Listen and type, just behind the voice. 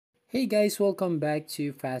Hey guys, welcome back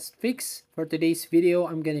to Fast Fix. For today's video,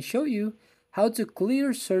 I'm going to show you how to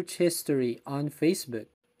clear search history on Facebook.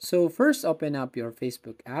 So first open up your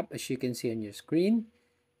Facebook app as you can see on your screen.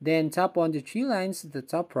 Then tap on the three lines at the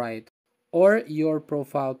top right or your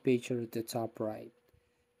profile picture at the top right.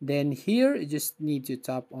 Then here you just need to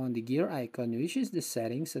tap on the gear icon, which is the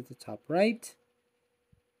settings at the top right.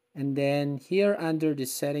 And then here under the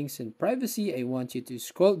settings and privacy, I want you to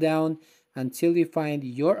scroll down until you find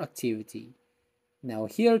your activity. Now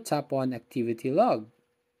here tap on activity log.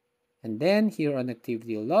 And then here on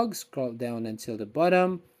activity log, scroll down until the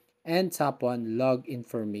bottom and tap on log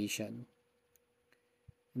information.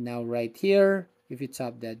 Now right here, if you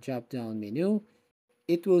tap that drop down menu,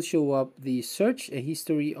 it will show up the search a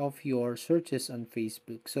history of your searches on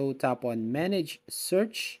Facebook. So tap on manage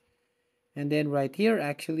search. And then right here,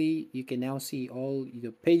 actually, you can now see all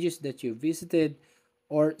the pages that you visited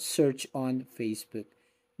or search on Facebook.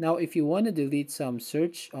 Now, if you want to delete some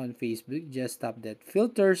search on Facebook, just tap that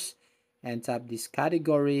filters and tap these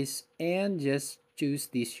categories and just choose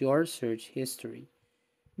this your search history.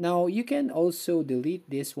 Now, you can also delete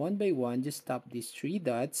this one by one. Just tap these three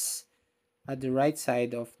dots at the right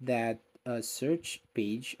side of that search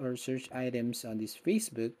page or search items on this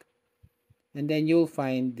Facebook, and then you'll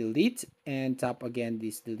find delete and tap again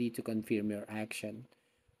this delete to confirm your action.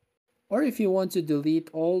 Or if you want to delete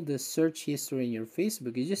all the search history in your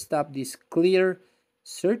Facebook, you just tap this clear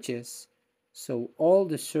searches. So all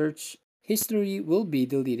the search history will be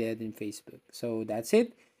deleted in Facebook. So that's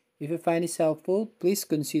it. If you find this helpful, please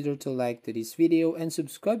consider to like to this video and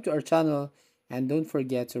subscribe to our channel, and don't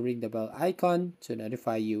forget to ring the bell icon to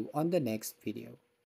notify you on the next video.